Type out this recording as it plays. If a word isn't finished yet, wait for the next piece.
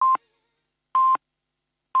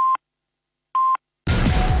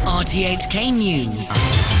RTHK News.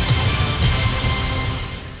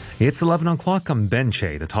 It's 11 o'clock. I'm Ben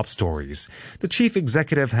Che. The top stories. The chief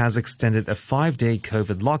executive has extended a 5-day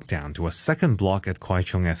COVID lockdown to a second block at Kwai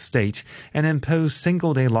Chung Estate and imposed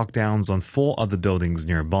single-day lockdowns on 4 other buildings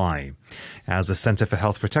nearby. As the Center for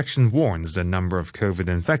Health Protection warns, the number of COVID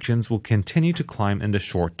infections will continue to climb in the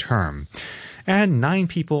short term. And 9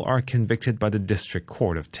 people are convicted by the district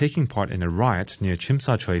court of taking part in a riot near Chim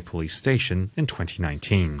Sa Tsui police station in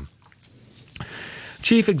 2019.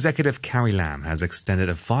 Chief Executive Carrie Lam has extended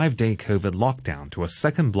a 5-day COVID lockdown to a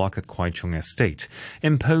second block at Kwai Chung Estate,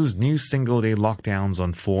 imposed new single-day lockdowns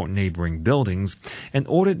on 4 neighboring buildings, and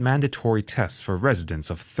ordered mandatory tests for residents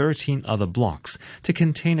of 13 other blocks to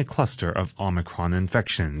contain a cluster of Omicron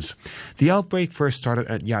infections. The outbreak first started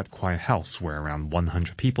at Yat Kwai House, where around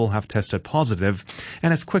 100 people have tested positive,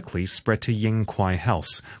 and has quickly spread to Ying Kwai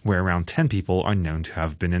House, where around 10 people are known to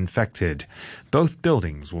have been infected. Both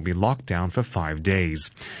buildings will be locked down for 5 days.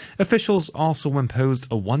 Officials also imposed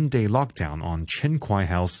a 1-day lockdown on Chin Kwai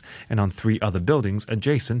House and on 3 other buildings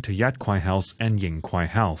adjacent to Yat Kwai House and Ying Kwai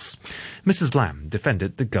House. Mrs. Lam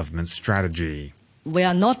defended the government's strategy. We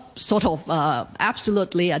are not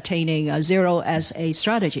absolutely attaining zero as a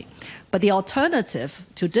strategy. But the alternative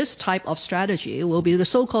to this type of strategy will be the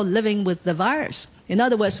so-called living with the virus. In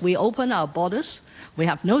other words, we open our borders, we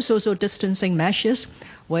have no social distancing measures,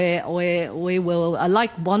 we will,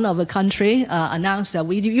 like one of the country, announce that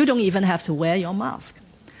you don't even have to wear your mask.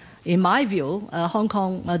 In my view, Hong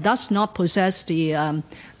Kong does not possess the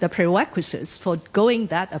prerequisites for going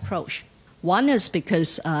that approach. One is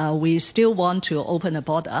because we still want to open a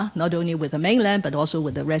border, not only with the mainland, but also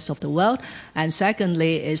with the rest of the world. And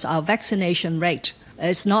secondly is our vaccination rate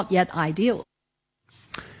is not yet ideal.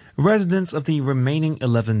 Residents of the remaining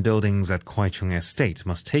 11 buildings at Kwai Chung Estate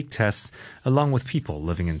must take tests along with people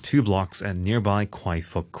living in 2 blocks at nearby Kwai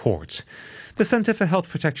Fook Court. The Center for Health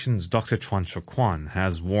Protection's Dr. Chuan Shuk Kwan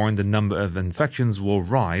has warned the number of infections will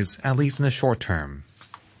rise, at least in the short term.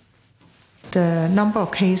 The number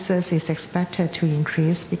of cases is expected to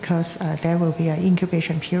increase because there will be an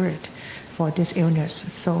incubation period for this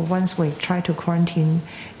illness. So once we try to quarantine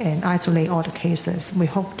and isolate all the cases, we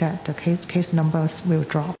hope that the case numbers will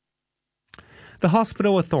drop. The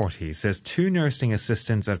hospital authority says 2 nursing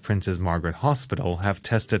assistants at Princess Margaret Hospital have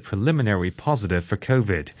tested preliminary positive for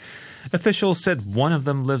COVID. Officials said one of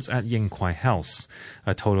them lives at Ying Kwai House.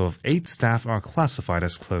 A total of 8 staff are classified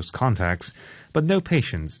as close contacts, but no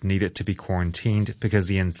patients needed to be quarantined because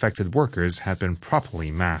the infected workers had been properly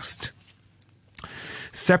masked.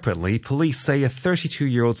 Separately, police say a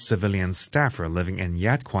 32-year-old civilian staffer living in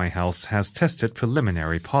Yat Kwai House has tested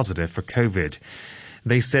preliminary positive for COVID.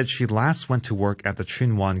 They said she last went to work at the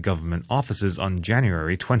Chuen Wan government offices on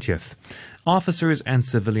January 20th. Officers and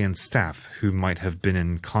civilian staff who might have been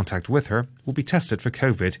in contact with her will be tested for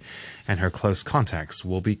COVID, and her close contacts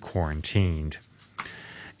will be quarantined.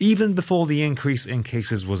 Even before the increase in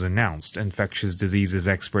cases was announced, infectious diseases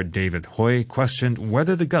expert David Hui questioned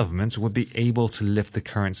whether the government would be able to lift the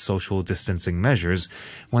current social distancing measures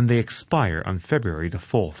when they expire on February the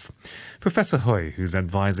 4th. Professor Hui, who's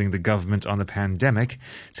advising the government on the pandemic,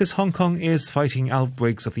 says Hong Kong is fighting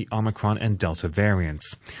outbreaks of the Omicron and Delta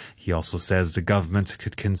variants. He also says the government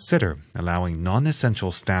could consider allowing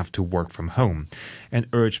non-essential staff to work from home and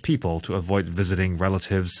urge people to avoid visiting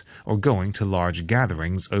relatives or going to large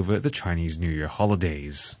gatherings over the Chinese New Year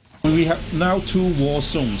holidays. We have now 2 war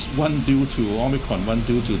zones, one due to Omicron, one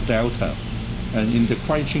due to Delta. And in the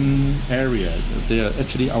Kwai Chung area, there are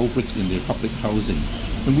actually outbreaks in the public housing.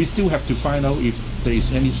 And we still have to find out if there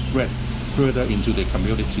is any spread further into the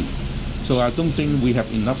community. So I don't think we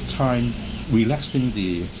have enough time relaxing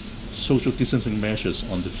the social distancing measures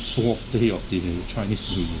on the 4th day of the Chinese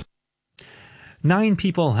New Year. 9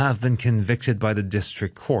 people have been convicted by the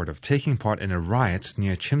district court of taking part in a riot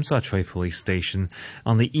near Chim Sa Tsui police station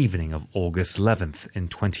on the evening of August 11th in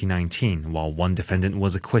 2019, while 1 defendant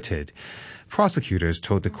was acquitted. Prosecutors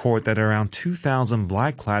told the court that around 2,000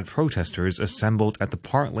 black-clad protesters assembled at the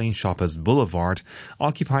Park Lane Shoppers Boulevard,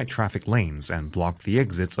 occupied traffic lanes, and blocked the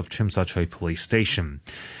exits of Chim Sa Tsui police station.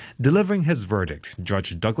 Delivering his verdict,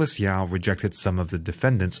 Judge Douglas Yao rejected some of the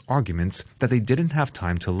defendants' arguments that they didn't have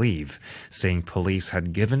time to leave, saying police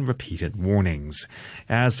had given repeated warnings.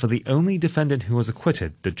 As for the only defendant who was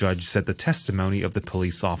acquitted, the judge said the testimony of the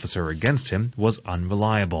police officer against him was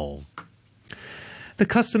unreliable. The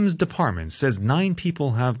Customs Department says 9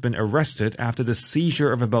 people have been arrested after the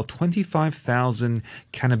seizure of about 25,000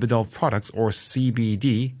 cannabidiol products, or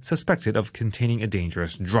CBD, suspected of containing a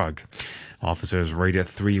dangerous drug. Officers raided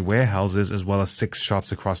 3 warehouses as well as 6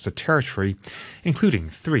 shops across the territory, including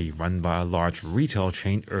 3 run by a large retail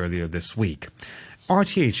chain earlier this week.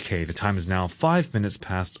 RTHK, the time is now 5 minutes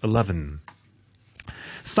past 11.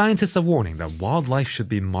 Scientists are warning that wildlife should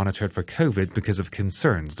be monitored for COVID because of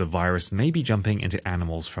concerns the virus may be jumping into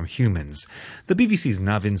animals from humans. The BBC's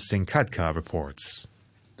Navin Singh Khadka reports.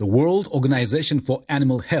 The World Organization for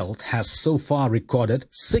Animal Health has so far recorded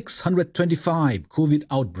 625 COVID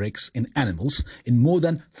outbreaks in animals in more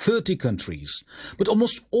than 30 countries. But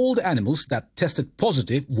almost all the animals that tested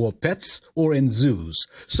positive were pets or in zoos,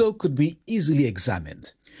 so could be easily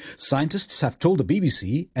examined. Scientists have told the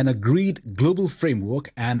BBC an agreed global framework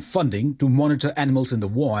and funding to monitor animals in the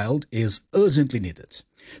wild is urgently needed.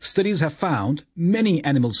 Studies have found many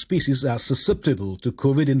animal species are susceptible to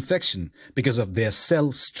COVID infection because of their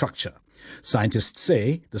cell structure. Scientists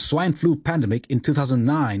say the swine flu pandemic in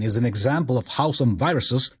 2009 is an example of how some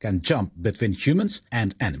viruses can jump between humans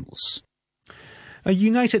and animals. A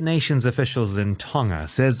United Nations officials in Tonga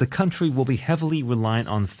says the country will be heavily reliant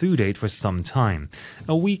on food aid for some time,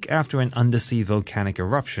 a week after an undersea volcanic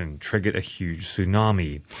eruption triggered a huge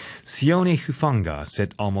tsunami. Sione Hufanga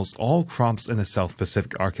said almost all crops in the South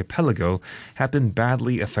Pacific archipelago had been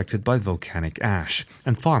badly affected by volcanic ash,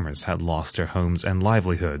 and farmers had lost their homes and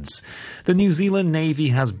livelihoods. The New Zealand Navy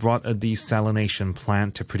has brought a desalination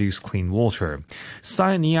plant to produce clean water.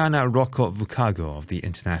 Sayaniana Roko Vukago of the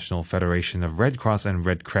International Federation of Red Cross and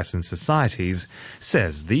Red Crescent Societies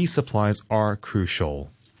says these supplies are crucial.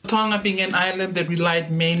 Tonga being an island that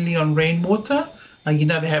relied mainly on rainwater, they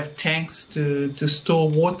have tanks to store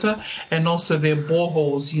water, and also their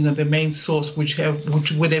boreholes, the main source, which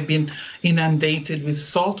would have been inundated with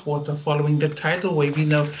salt water following the tidal wave,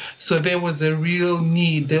 So there was a real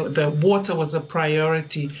need. The water was a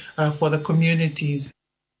priority for the communities.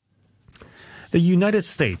 The United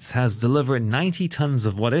States has delivered 90 tons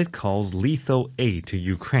of what it calls lethal aid to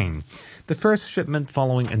Ukraine, the first shipment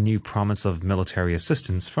following a new promise of military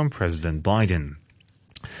assistance from President Biden.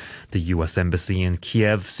 The U.S. Embassy in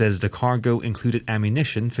Kiev says the cargo included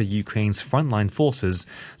ammunition for Ukraine's frontline forces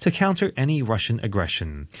to counter any Russian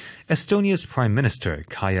aggression. Estonia's Prime Minister,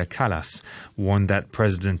 Kaja Kallas, warned that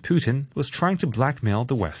President Putin was trying to blackmail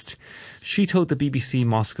the West. She told the BBC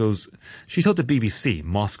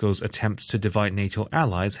Moscow's attempts to divide NATO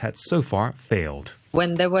allies had so far failed.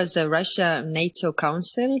 When there was a Russia-NATO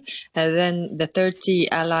council, then the 30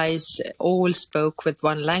 allies all spoke with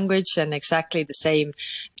one language and exactly the same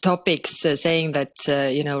topics, saying that,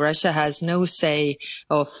 Russia has no say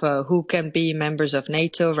of who can be members of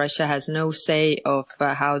NATO. Russia has no say of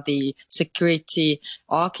how the security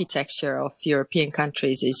architecture of European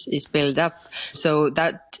countries is built up. So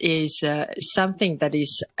that is something that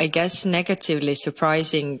is, I guess, negatively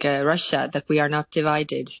surprising Russia, that we are not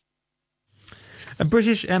divided. A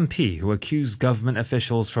British MP who accused government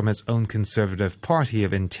officials from his own Conservative Party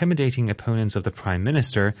of intimidating opponents of the Prime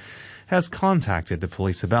Minister has contacted the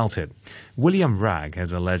police about it. William Ragg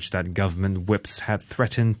has alleged that government whips had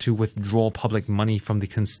threatened to withdraw public money from the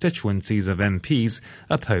constituencies of MPs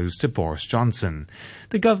opposed to Boris Johnson.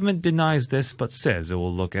 The government denies this but says it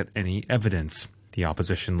will look at any evidence. The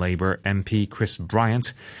opposition Labour MP Chris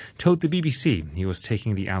Bryant told the BBC he was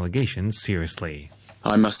taking the allegations seriously.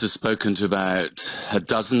 I must have spoken to about a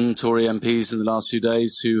dozen Tory MPs in the last few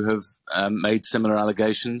days who have made similar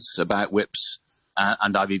allegations about whips,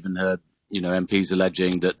 and I've even heard, MPs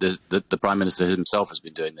alleging that the Prime Minister himself has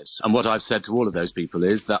been doing this. And what I've said to all of those people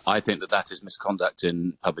is that I think that is misconduct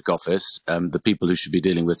in public office. The people who should be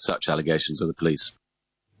dealing with such allegations are the police.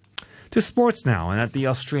 To sports now, and at the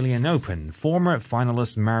Australian Open, former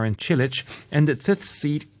finalist Marin Cilic ended 5th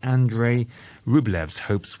seed Andrei Rublev's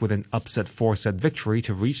hopes with an upset 4-set victory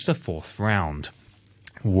to reach the 4th round.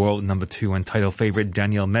 World number 2 and title favourite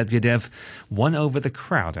Daniil Medvedev won over the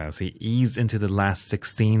crowd as he eased into the last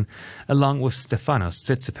 16, along with Stefanos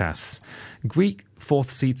Tsitsipas. Greek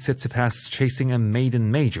 4th seed Tsitsipas, chasing a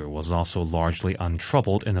maiden major, was also largely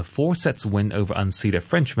untroubled in a 4-sets win over unseeded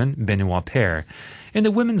Frenchman Benoit Paire. In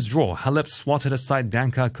the women's draw, Halep swatted aside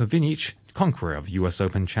Danka Kovinic, conqueror of US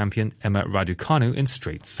Open champion Emma Raducanu, in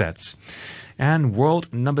straight sets. And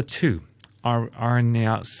world number 2,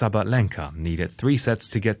 Aryna Sabalenka, needed 3 sets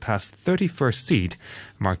to get past 31st seed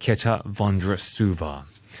Marketa Vondrousova.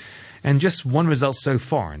 And just one result so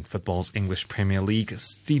far in football's English Premier League,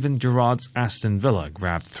 Steven Gerrard's Aston Villa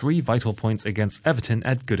grabbed 3 vital points against Everton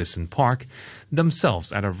at Goodison Park,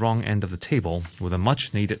 themselves at a wrong end of the table with a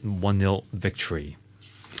much-needed 1-0 victory.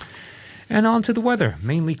 And on to the weather.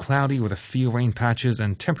 Mainly cloudy with a few rain patches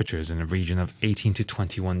and temperatures in a region of 18 to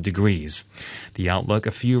 21 degrees. The outlook,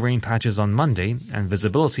 a few rain patches on Monday, and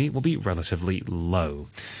visibility will be relatively low.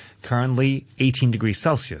 Currently 18 degrees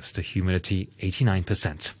Celsius to humidity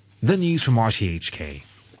 89%. The news from RTHK.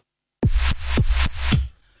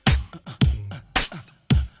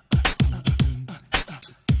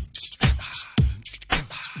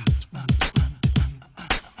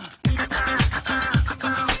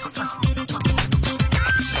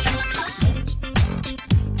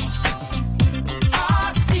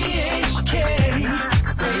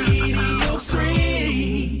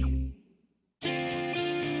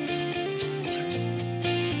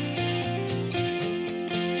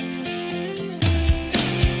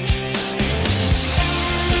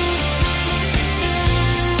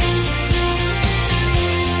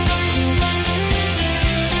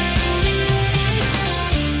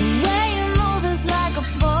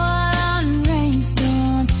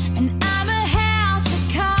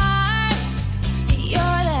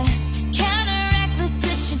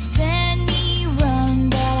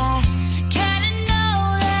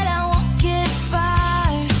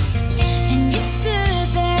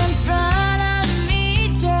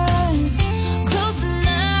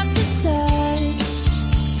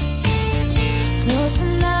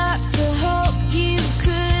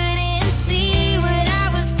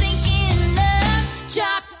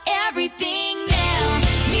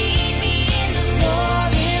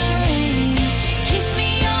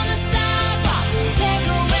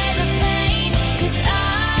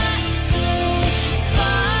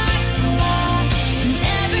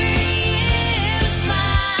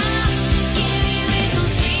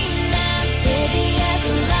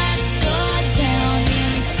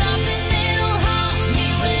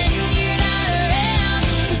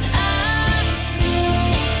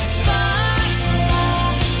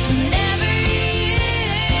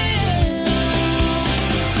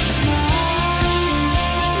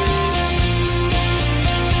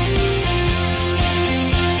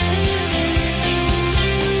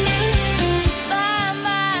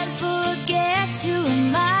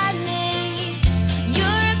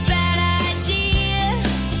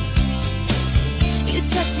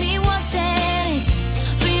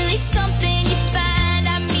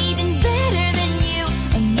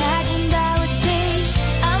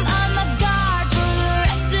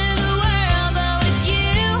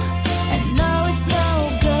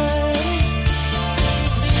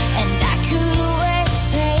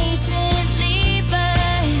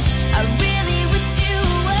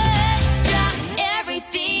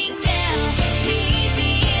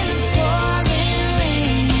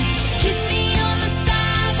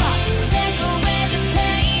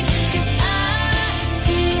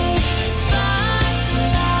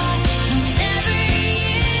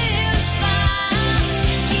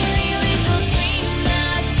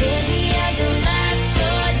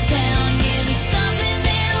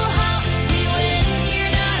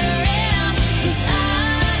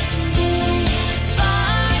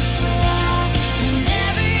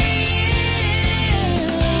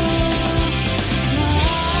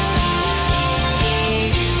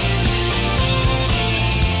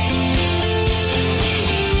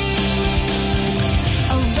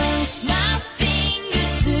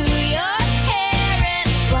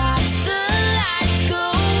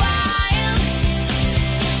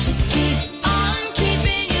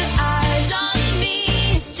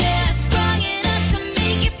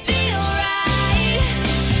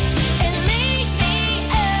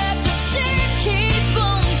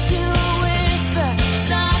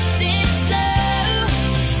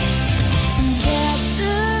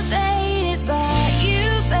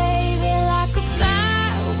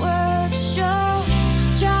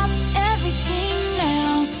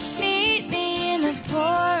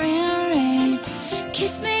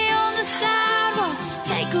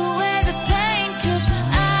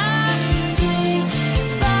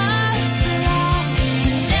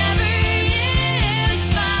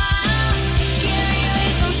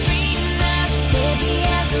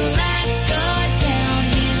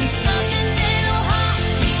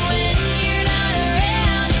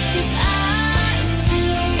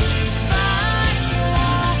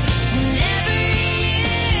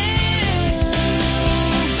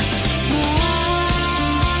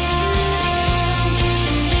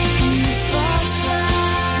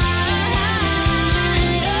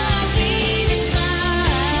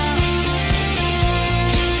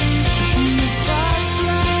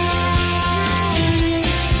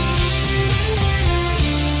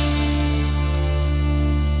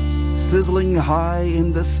 Sizzling high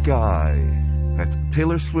in the sky. That's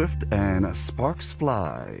Taylor Swift and Sparks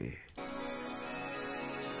Fly.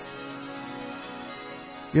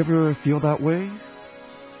 You ever feel that way?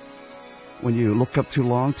 When you look up too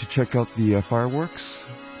long to check out the fireworks?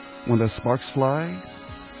 When the sparks fly?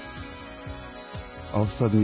 All of a sudden